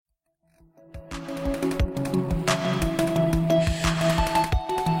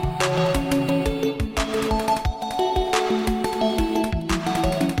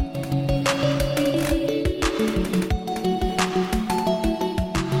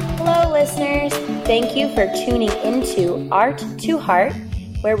listeners. Thank you for tuning into Art to Heart,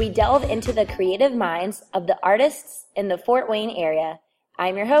 where we delve into the creative minds of the artists in the Fort Wayne area.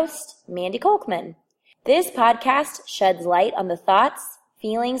 I'm your host, Mandy Kolkman. This podcast sheds light on the thoughts,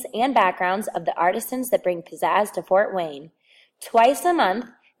 feelings, and backgrounds of the artisans that bring pizzazz to Fort Wayne. Twice a month,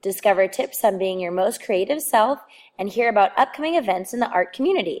 discover tips on being your most creative self and hear about upcoming events in the art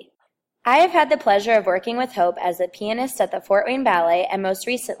community. I have had the pleasure of working with Hope as a pianist at the Fort Wayne Ballet and most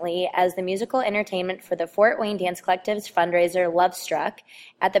recently as the musical entertainment for the Fort Wayne Dance Collective's fundraiser Love Struck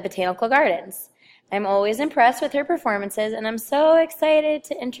at the Botanical Gardens. I'm always impressed with her performances and I'm so excited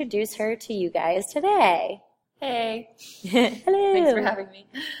to introduce her to you guys today. Hey. Hello. Thanks for having me.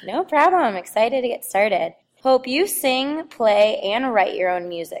 No problem. I'm excited to get started. Hope, you sing, play, and write your own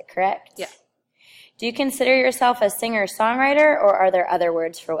music, correct? Yeah. Do you consider yourself a singer-songwriter, or are there other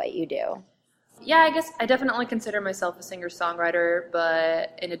words for what you do? Yeah, I guess I definitely consider myself a singer-songwriter,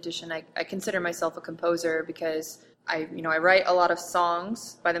 but in addition, I consider myself a composer because I write a lot of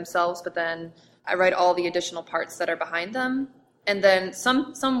songs by themselves, but then I write all the additional parts that are behind them. And then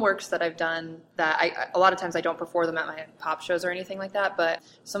some works that I've done that a lot of times I don't perform them at my pop shows or anything like that, but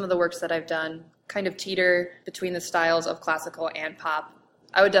some of the works that I've done kind of teeter between the styles of classical and pop.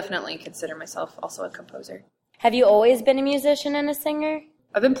 I would definitely consider myself also a composer. Have you always been a musician and a singer?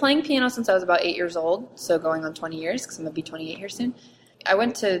 I've been playing piano since I was about 8 years old, so going on 20 years because I'm going to be 28 here soon. I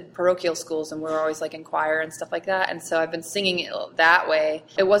went to parochial schools and we were always like in choir and stuff like that, and so I've been singing it that way.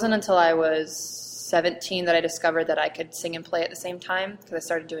 It wasn't until I was 17 that I discovered that I could sing and play at the same time because I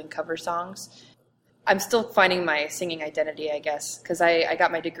started doing cover songs. I'm still finding my singing identity, I guess, because I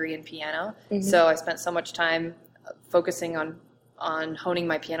got my degree in piano, so I spent so much time focusing on honing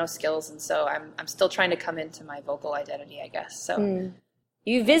my piano skills, and so I'm still trying to come into my vocal identity, I guess. So,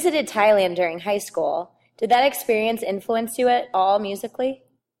 You visited Thailand during high school. Did that experience influence you at all musically?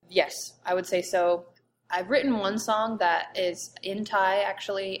 Yes, I would say so. I've written one song that is in Thai,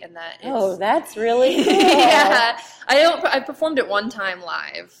 actually, and that is... Oh, that's really cool. Yeah. I performed it one time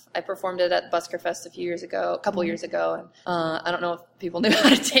live. I performed it at Busker Fest a couple years ago, and I don't know if people knew how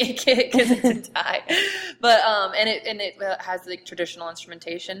to take it because it's in Thai. But, and it has the traditional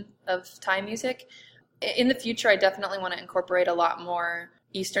instrumentation of Thai music. In the future, I definitely want to incorporate a lot more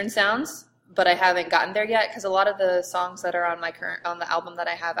Eastern sounds, but I haven't gotten there yet because a lot of the songs that are on the album that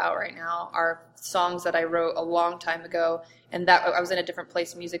I have out right now are songs that I wrote a long time ago, and that I was in a different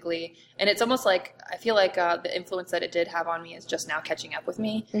place musically, and it's almost like I feel like the influence that it did have on me is just now catching up with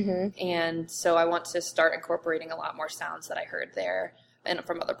me, and so I want to start incorporating a lot more sounds that I heard there and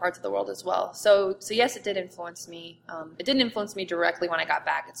from other parts of the world as well. So yes, it did influence me. It didn't influence me directly when I got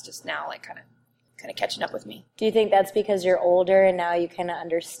back. It's just now like kind of catching up with me. Do you think that's because you're older and now you kind of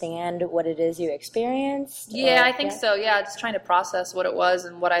understand what it is you experienced? Yeah, I think so. Yeah, just trying to process what it was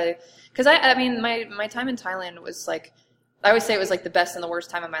and because I mean, my time in Thailand was like, I always say it was like the best and the worst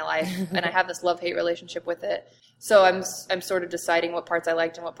time of my life, and I have this love-hate relationship with it. So I'm sort of deciding what parts I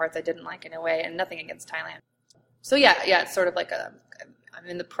liked and what parts I didn't like in a way, and nothing against Thailand. So yeah, it's sort of like I'm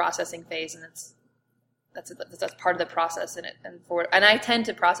in the processing phase, and that's part of the process in it, and I tend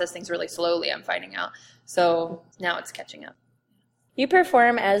to process things really slowly, I'm finding out. So now it's catching up. You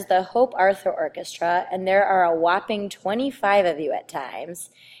perform as the Hope Arthur Orchestra, and there are a whopping 25 of you at times.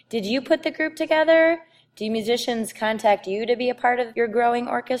 Did you put the group together? Do musicians contact you to be a part of your growing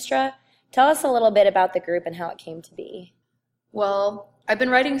orchestra? Tell us a little bit about the group and how it came to be. Well, I've been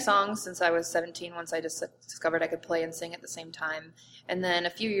writing songs since I was 17, once I just discovered I could play and sing at the same time. And then a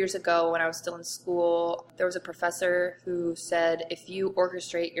few years ago, when I was still in school, there was a professor who said, if you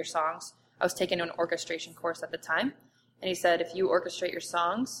orchestrate your songs, I was taking an orchestration course at the time, and he said, if you orchestrate your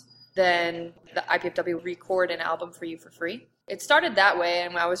songs, then the IPFW will record an album for you for free. It started that way,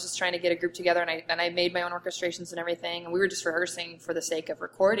 and I was just trying to get a group together, and I made my own orchestrations and everything, and we were just rehearsing for the sake of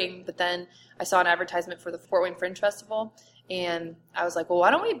recording. But then I saw an advertisement for the Fort Wayne Fringe Festival, and I was like, well,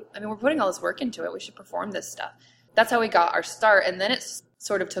 why don't we, we're putting all this work into it, we should perform this stuff. That's how we got our start, and then it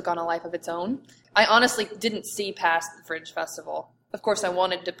sort of took on a life of its own. I honestly didn't see past the Fringe Festival. Of course, I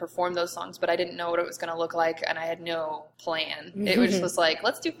wanted to perform those songs, but I didn't know what it was going to look like, and I had no plan. It was just like,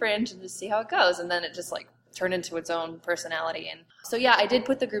 let's do Fringe and just see how it goes, and then it just like turned into its own personality. And so yeah, I did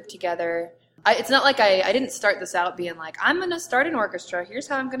put the group together. It's not like I didn't start this out being like, I'm going to start an orchestra, here's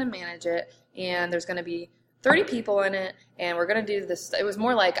how I'm going to manage it, and there's going to be 30 people in it, and we're going to do this. It was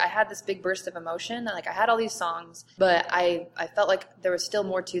more like I had this big burst of emotion. Like I had all these songs, but I felt like there was still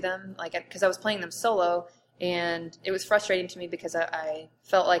more to them, like because I was playing them solo, and it was frustrating to me because I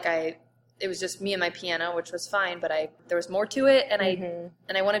felt like it was just me and my piano, which was fine, but there was more to it, and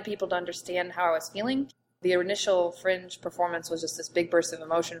I wanted people to understand how I was feeling. The initial Fringe performance was just this big burst of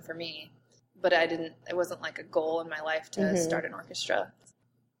emotion for me, but it wasn't like a goal in my life to start an orchestra.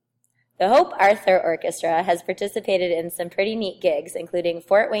 The Hope Arthur Orchestra has participated in some pretty neat gigs, including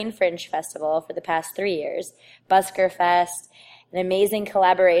Fort Wayne Fringe Festival for the past 3 years, Busker Fest, an amazing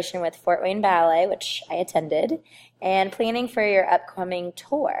collaboration with Fort Wayne Ballet, which I attended, and planning for your upcoming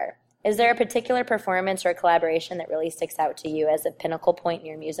tour. Is there a particular performance or collaboration that really sticks out to you as a pinnacle point in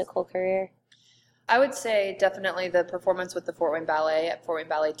your musical career? I would say definitely the performance with the Fort Wayne Ballet at Fort Wayne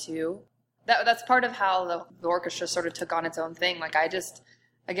Ballet 2. That's part of how the orchestra sort of took on its own thing. Like I just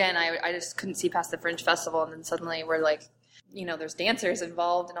couldn't see past the Fringe Festival, and then suddenly we're like, there's dancers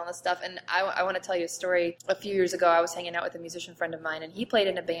involved and all this stuff. And I want to tell you a story. A few years ago, I was hanging out with a musician friend of mine, and he played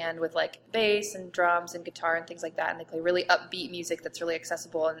in a band with like bass and drums and guitar and things like that. And they play really upbeat music that's really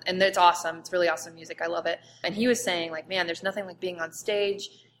accessible. And it's awesome. It's really awesome music. I love it. And he was saying like, man, there's nothing like being on stage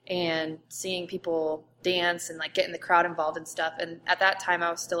and seeing people dance and like getting the crowd involved and stuff. And at that time,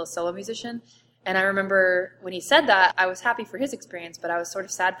 I was still a solo musician. And I remember when he said that, I was happy for his experience, but I was sort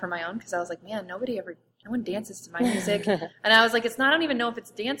of sad for my own because I was like, man, no one dances to my music. And I was like, I don't even know if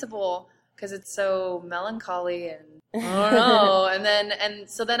it's danceable because it's so melancholy and I don't know. And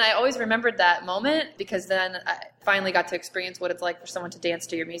so then I always remembered that moment because then I finally got to experience what it's like for someone to dance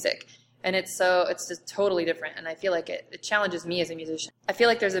to your music. And it's just totally different. And I feel like it challenges me as a musician. I feel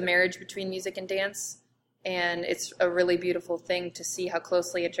like there's a marriage between music and dance. And it's a really beautiful thing to see how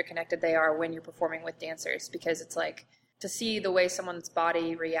closely interconnected they are when you're performing with dancers, because it's like to see the way someone's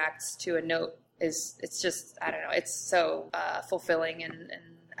body reacts to a note it's just, I don't know, it's so fulfilling, and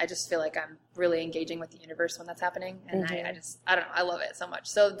I just feel like I'm really engaging with the universe when that's happening, and I don't know, I love it so much.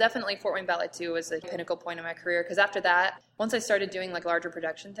 So definitely Fort Wayne Ballet 2 was a pinnacle point in my career, because after that, once I started doing like larger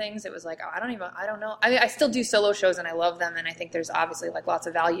production things, it was like, I don't know. I mean, I still do solo shows and I love them, and I think there's obviously like lots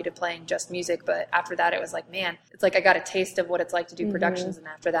of value to playing just music, but after that it was like, man, it's like I got a taste of what it's like to do productions, and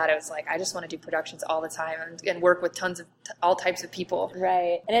after that it was like, I just want to do productions all the time and work with tons of all types of people.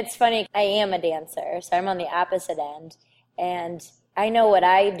 Right. And it's funny, I am a dancer, so I'm on the opposite end, and I know what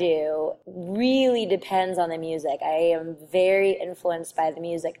I do really depends on the music. I am very influenced by the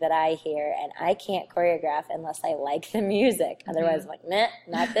music that I hear, and I can't choreograph unless I like the music. Otherwise, I'm like, meh,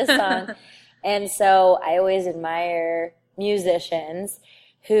 not this song. And so I always admire musicians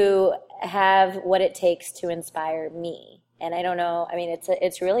who have what it takes to inspire me. And I don't know, I mean,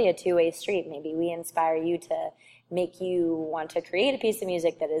 it's really a two-way street. Maybe we inspire you to make you want to create a piece of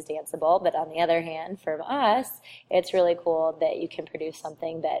music that is danceable, but on the other hand, from us, it's really cool that you can produce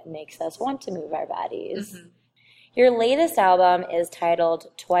something that makes us want to move our bodies. Your latest album is titled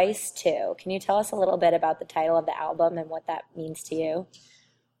Twice Two. Can you tell us a little bit about the title of the album and what that means to you?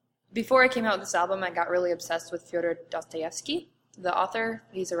 Before I came out with this album, I got really obsessed with Fyodor Dostoevsky, the author.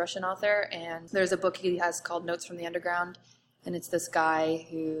 He's a Russian author, and there's a book he has called Notes from the Underground. And it's this guy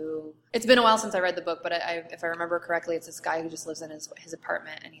who, it's been a while since I read the book, but if I remember correctly, it's this guy who just lives in his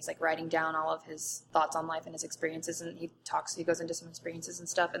apartment, and he's like writing down all of his thoughts on life and his experiences, and he goes into some experiences and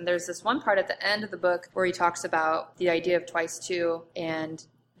stuff. And there's this one part at the end of the book where he talks about the idea of twice two, and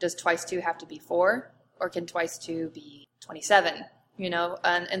does twice two have to be 4, or can twice two be 27,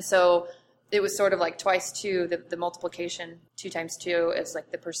 And so it was sort of like twice two, the multiplication, 2 times 2 is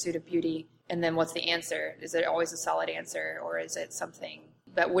like the pursuit of beauty. And then what's the answer? Is it always a solid answer, or is it something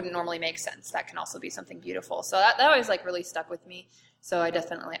that wouldn't normally make sense? That can also be something beautiful. So that always like really stuck with me. So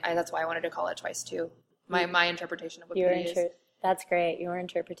that's why I wanted to call it Twice Two. My interpretation of what beauty is. That's great. Your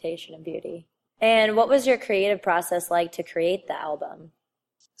interpretation of beauty. And what was your creative process like to create the album?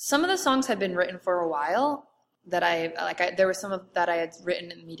 Some of the songs had been written for a while. There were some of that I had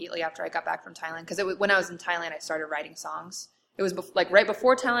written immediately after I got back from Thailand, because when I was in Thailand, I started writing songs. It was right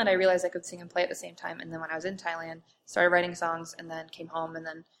before Thailand, I realized I could sing and play at the same time. And then when I was in Thailand, started writing songs, and then came home.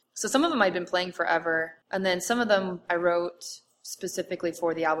 So some of them I'd been playing forever. And then some of them I wrote specifically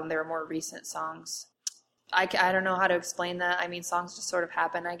for the album. They were more recent songs. I don't know how to explain that. I mean, songs just sort of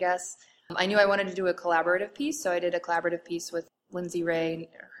happen, I guess. I knew I wanted to do a collaborative piece, so I did a collaborative piece with Lindsay Ray.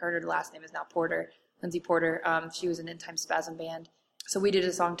 Her last name is now Porter. Lindsay Porter. She was in In Time Spasm Band. So we did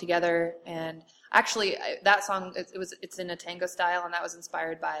a song together, and actually that song, it's in a tango style, and that was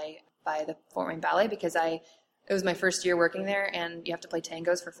inspired by the Fort Wayne Ballet, because it was my first year working there, and you have to play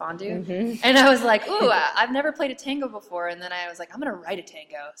tangos for fondue. And I was like, ooh, I've never played a tango before, and then I was like, I'm going to write a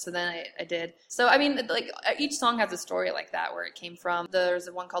tango. So then I did. So, I mean, like each song has a story like that, where it came from. There's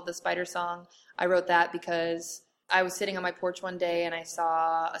one called The Spider Song. I wrote that because I was sitting on my porch one day and I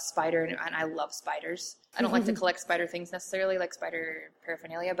saw a spider, and I love spiders. I don't like to collect spider things necessarily, like spider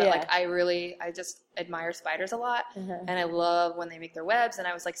paraphernalia, but like I just admire spiders a lot. And I love when they make their webs. And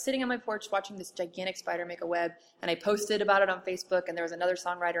I was like sitting on my porch watching this gigantic spider make a web, and I posted about it on Facebook, and there was another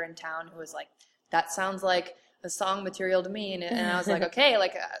songwriter in town who was like, that sounds like the song material to me. And I was like, okay,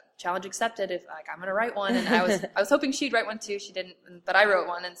 like challenge accepted. If like, I'm going to write one. And I was hoping she'd write one too. She didn't, but I wrote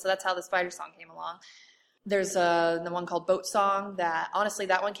one. And so that's how the spider song came along. There's the one called Boat Song that, honestly,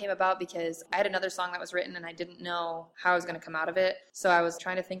 that one came about because I had another song that was written and I didn't know how I was going to come out of it. So I was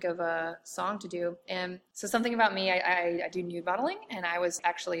trying to think of a song to do. And so something about me, I do nude modeling, and I was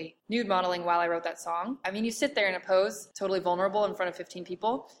actually nude modeling while I wrote that song. I mean, you sit there in a pose, totally vulnerable in front of 15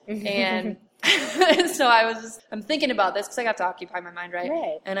 people. And so I'm thinking about this because I got to occupy my mind,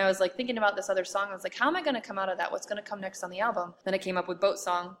 right? And I was like thinking about this other song. I was like, how am I going to come out of that? What's going to come next on the album? Then I came up with Boat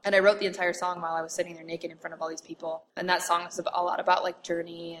Song, and I wrote the entire song while I was sitting there naked in front of all these people. And that song is a lot about like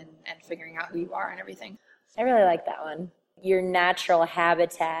journey and figuring out who you are and everything. I really like that one. Your natural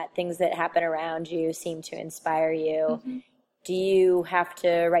habitat, things that happen around you seem to inspire you. Do you have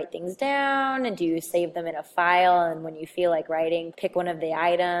to write things down, and do you save them in a file? And when you feel like writing, pick one of the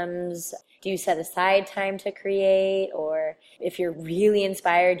items? Do you set aside time to create? Or if you're really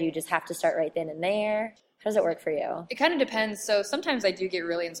inspired, do you just have to start right then and there? How does it work for you? It kind of depends. So sometimes I do get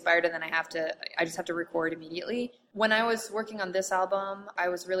really inspired, and then I just have to record immediately. When I was working on this album, I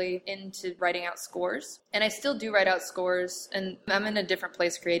was really into writing out scores, and I still do write out scores, and I'm in a different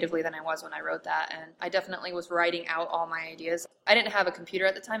place creatively than I was when I wrote that, and I definitely was writing out all my ideas. I didn't have a computer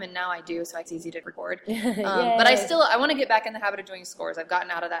at the time, and now I do, so it's easy to record. But I want to get back in the habit of doing scores. I've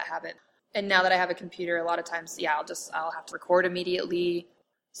gotten out of that habit. And now that I have a computer, a lot of times, I'll have to record immediately.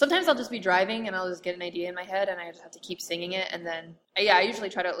 Sometimes I'll just be driving and I'll just get an idea in my head and I just have to keep singing it. And then, I usually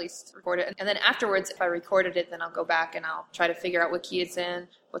try to at least record it. And then afterwards, if I recorded it, then I'll go back and I'll try to figure out what key it's in,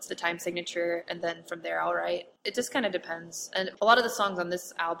 what's the time signature, and then from there I'll write. It just kind of depends. And a lot of the songs on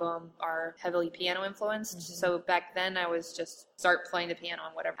this album are heavily piano influenced. So back then I was just start playing the piano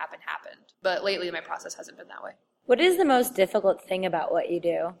and whatever happened. But lately my process hasn't been that way. What is the most difficult thing about what you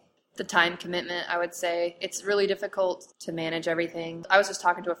do? The time commitment, I would say. It's really difficult to manage everything. I was just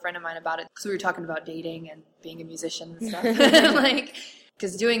talking to a friend of mine about it because we were talking about dating and being a musician and stuff.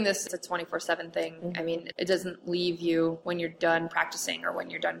 Because doing this is a 24/7 thing. I mean, it doesn't leave you when you're done practicing or when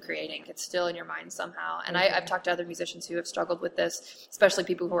you're done creating. It's still in your mind somehow. And I've talked to other musicians who have struggled with this, especially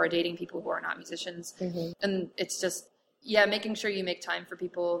people who are dating people who are not musicians. And it's just, making sure you make time for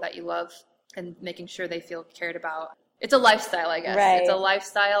people that you love and making sure they feel cared about. It's a lifestyle, I guess. Right. It's a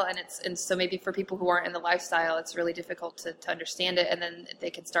lifestyle, and so maybe for people who aren't in the lifestyle, it's really difficult to understand it, and then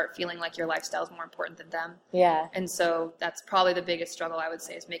they can start feeling like your lifestyle is more important than them. Yeah. And so that's probably the biggest struggle, I would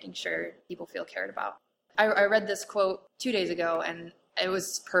say, is making sure people feel cared about. I read this quote 2 days ago, and it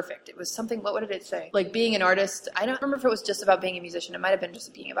was perfect. It was something, what did it say? Like being an artist, I don't remember if it was just about being a musician. It might have been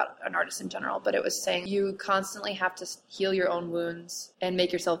just being about an artist in general, but it was saying you constantly have to heal your own wounds and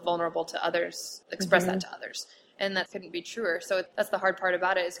make yourself vulnerable to others, express that to others. And that couldn't be truer. So that's the hard part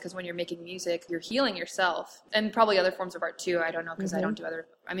about it, is because when you're making music, you're healing yourself, and probably other forms of art too. I don't know, because I don't do other,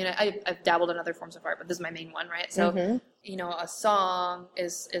 I've dabbled in other forms of art, but this is my main one, right? So, a song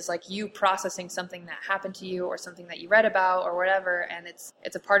is like you processing something that happened to you or something that you read about or whatever. And it's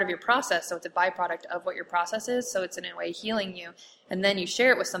a part of your process. So it's a byproduct of what your process is. So it's in a way healing you. And then you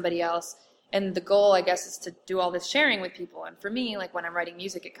share it with somebody else. And the goal, I guess, is to do all this sharing with people. And for me, like when I'm writing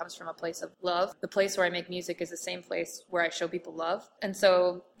music, it comes from a place of love. The place where I make music is the same place where I show people love. And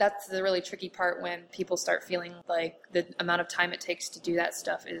so that's the really tricky part, when people start feeling like the amount of time it takes to do that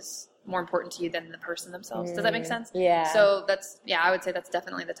stuff is more important to you than the person themselves. Does that make sense? Yeah. So that's, I would say that's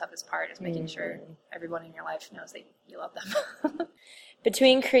definitely the toughest part, is making sure everyone in your life knows that you love them.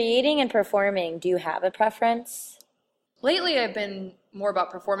 Between creating and performing, do you have a preference? Lately, I've been more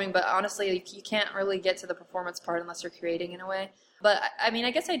about performing, but honestly, you can't really get to the performance part unless you're creating in a way. But I mean, I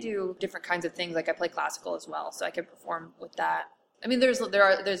guess I do different kinds of things. Like I play classical as well, so I can perform with that. I mean, there's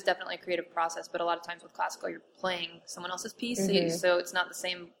definitely a creative process, but a lot of times with classical, you're playing someone else's piece, so it's not the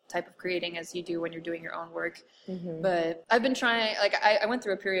same type of creating as you do when you're doing your own work. But I've been trying, like I went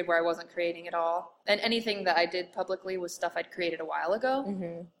through a period where I wasn't creating at all, and anything that I did publicly was stuff I'd created a while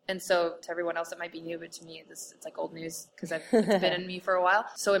ago. And so to everyone else it might be new, but to me it's like old news, because it's been in me for a while.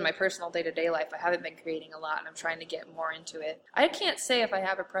 So in my personal day-to-day life, I haven't been creating a lot, and I'm trying to get more into it. I can't say if I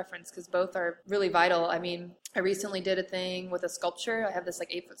have a preference, because both are really vital. I mean, I recently did a thing with a sculpture. I have this like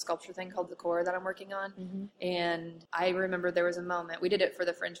 8-foot sculpture thing called The Core that I'm working on. And I remember there was a moment, we did it for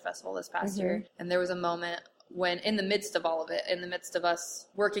the Fringe Festival this past year, and there was a moment when in the midst of all of it, in the midst of us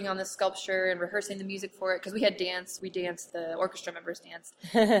working on this sculpture and rehearsing the music for it, because we had we danced, the orchestra members danced,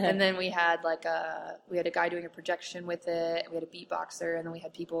 and then we had a guy doing a projection with it, we had a beatboxer, and then we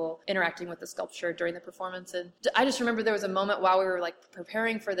had people interacting with the sculpture during the performance. And I just remember there was a moment while we were like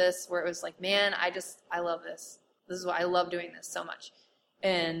preparing for this where it was like, man, I love this. This is what I love doing this so much.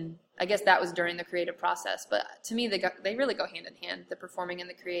 And I guess that was during the creative process. But to me, they really go hand in hand, the performing and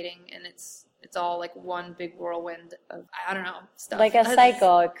the creating, and it's all like one big whirlwind of, I don't know, stuff. Like a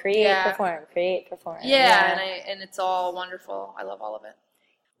cycle, create, perform, create, perform. Yeah, and it's all wonderful. I love all of it.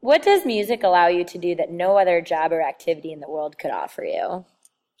 What does music allow you to do that no other job or activity in the world could offer you?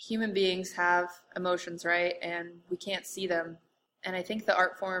 Human beings have emotions, right? And we can't see them. And I think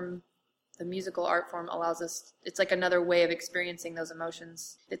the musical art form allows us, it's like another way of experiencing those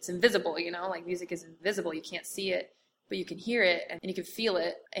emotions. It's invisible, like music is invisible. You can't see it, but you can hear it and you can feel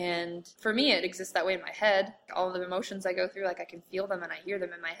it. And for me, it exists that way in my head. All the emotions I go through, like I can feel them and I hear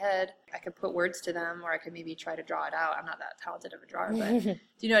them in my head. I can put words to them, or I can maybe try to draw it out. I'm not that talented of a drawer, but do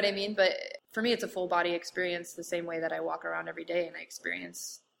you know what I mean? But for me, it's a full body experience, the same way that I walk around every day and I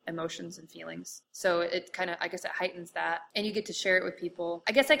experience emotions and feelings. So it kind of, I guess it heightens that, and you get to share it with people.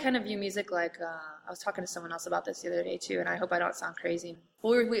 I guess I kind of view music like, I was talking to someone else about this the other day too, and I hope I don't sound crazy.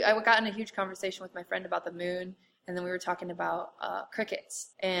 Well, I got in a huge conversation with my friend about the moon, and then we were talking about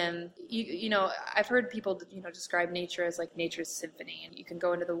crickets. And I've heard people describe nature as like nature's symphony, and you can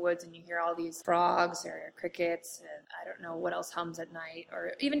go into the woods and you hear all these frogs or crickets, and I don't know what else hums at night,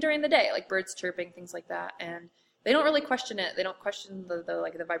 or even during the day, like birds chirping, things like that. And they don't really question it. They don't question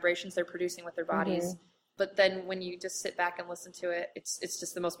the vibrations they're producing with their bodies. Mm-hmm. But then when you just sit back and listen to it, it's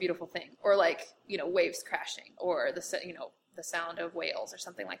just the most beautiful thing. Or waves crashing, or the sound of whales or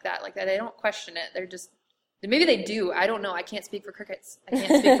something like that. Like that, they don't question it. They're just, maybe they do. I don't know. I can't speak for crickets. I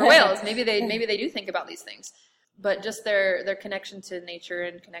can't speak for whales. Maybe they do think about these things. But just their connection to nature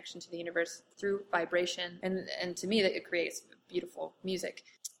and connection to the universe through vibration, and to me, that it creates beautiful music.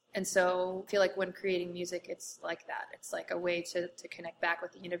 And so I feel like when creating music, it's like that. It's like a way to connect back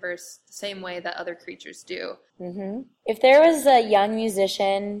with the universe the same way that other creatures do. Mm-hmm. If there was a young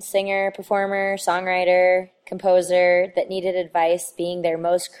musician, singer, performer, songwriter, composer that needed advice being their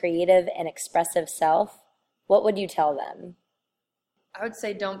most creative and expressive self, what would you tell them? I would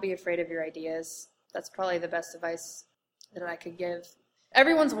say don't be afraid of your ideas. That's probably the best advice that I could give.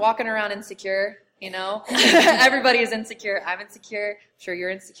 Everyone's walking around insecure. Everybody is insecure. I'm insecure. I'm sure you're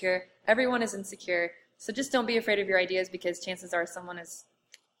insecure. Everyone is insecure. So just don't be afraid of your ideas, because chances are someone is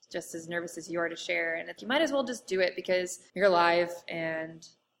just as nervous as you are to share. And you might as well just do it, because you're alive and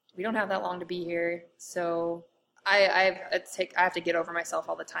we don't have that long to be here. So I have to get over myself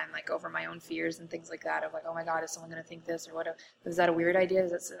all the time, like over my own fears and things like that, of like, oh my God, is someone going to think this, or what? Is that a weird idea?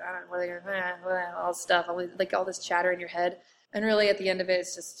 Is that, I don't know, what are they going to, all this stuff, like all this chatter in your head. And really at the end of it,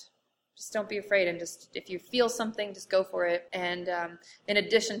 it's just don't be afraid, and just, if you feel something, just go for it. And in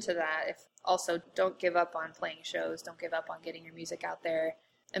addition to that, also don't give up on playing shows, don't give up on getting your music out there.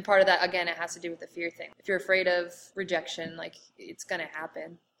 And part of that, again, it has to do with the fear thing. If you're afraid of rejection, like, it's going to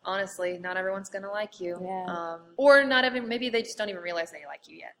happen. Honestly, not everyone's going to like you. Yeah. Or maybe they just don't even realize they like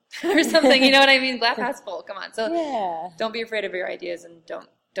you yet or something. You know what I mean? Glass half full. Come on. So Don't be afraid of your ideas, and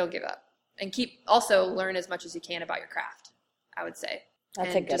don't give up. And also learn as much as you can about your craft, I would say.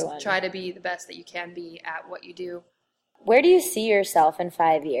 That's a good one. Try to be the best that you can be at what you do. Where do you see yourself in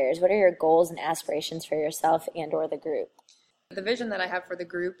 5 years? What are your goals and aspirations for yourself and or the group? The vision that I have for the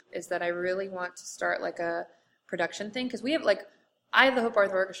group is that I really want to start like a production thing, because we have I have the Hope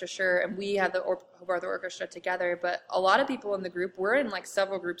Arthur Orchestra, sure, and we have the Hope Arthur Orchestra together, but a lot of people in the group, we're in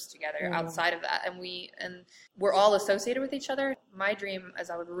several groups together outside of that, and we're all associated with each other. My dream is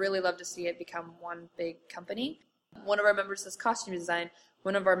I would really love to see it become one big company. One of our members does costume design.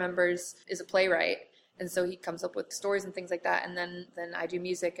 One of our members is a playwright, and so he comes up with stories and things like that. And then I do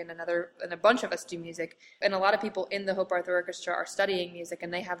music, and a bunch of us do music. And a lot of people in the Hope Arthur Orchestra are studying music,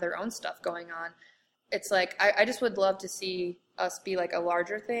 and they have their own stuff going on. It's like I just would love to see us be like a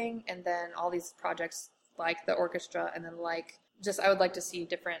larger thing, and then all these projects like the orchestra, and then I would like to see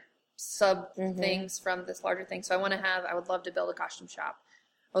different sub things from this larger thing. So I would love to build a costume shop.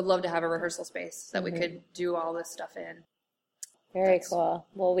 I would love to have a rehearsal space that we could do all this stuff in. Very cool.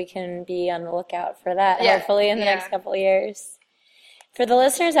 Well, we can be on the lookout for that, hopefully, in the next couple of years. For the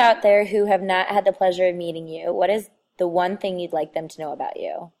listeners out there who have not had the pleasure of meeting you, what is the one thing you'd like them to know about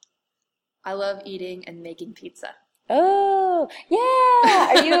you? I love eating and making pizza. Oh, Oh,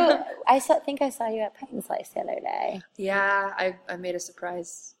 yeah. Think I saw you at Pint and Slice the other day. Yeah, I made a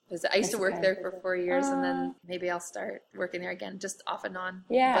surprise visit. I used to work there for 4 years, and then maybe I'll start working there again, just off and on.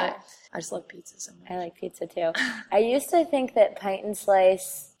 Yeah. But I just love pizza so much. I like pizza too. I used to think that Pint and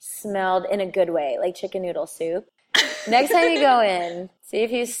Slice smelled in a good way, like chicken noodle soup. Next time you go in, see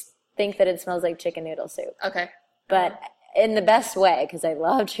if you think that it smells like chicken noodle soup. Okay. But in the best way, because I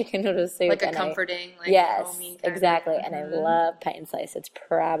love chicken noodle soup. Like a comforting, yes, homey exactly. And I love Pint and Slice. It's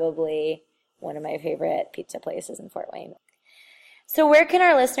probably one of my favorite pizza places in Fort Wayne. So where can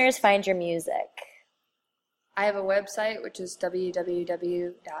our listeners find your music? I have a website, which is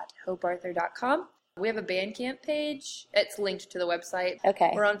www.hopearthur.com. We have a Bandcamp page. It's linked to the website.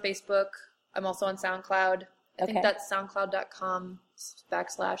 Okay. We're on Facebook. I'm also on SoundCloud. I think Okay. that's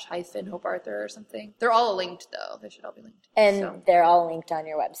soundcloud.com/Hope Arthur or something. They're all linked, though. They should all be linked. And they're all linked on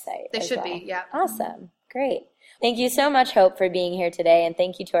your website. They as should well. be, yeah. Awesome. Great. Thank you so much, Hope, for being here today, and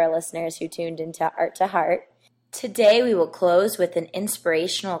thank you to our listeners who tuned into Art to Heart. Today we will close with an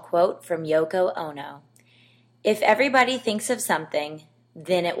inspirational quote from Yoko Ono. If everybody thinks of something,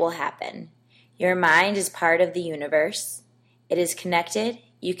 then it will happen. Your mind is part of the universe. It is connected.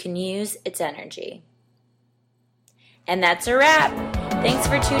 You can use its energy. And that's a wrap. Thanks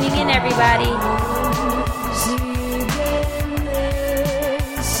for tuning in, everybody.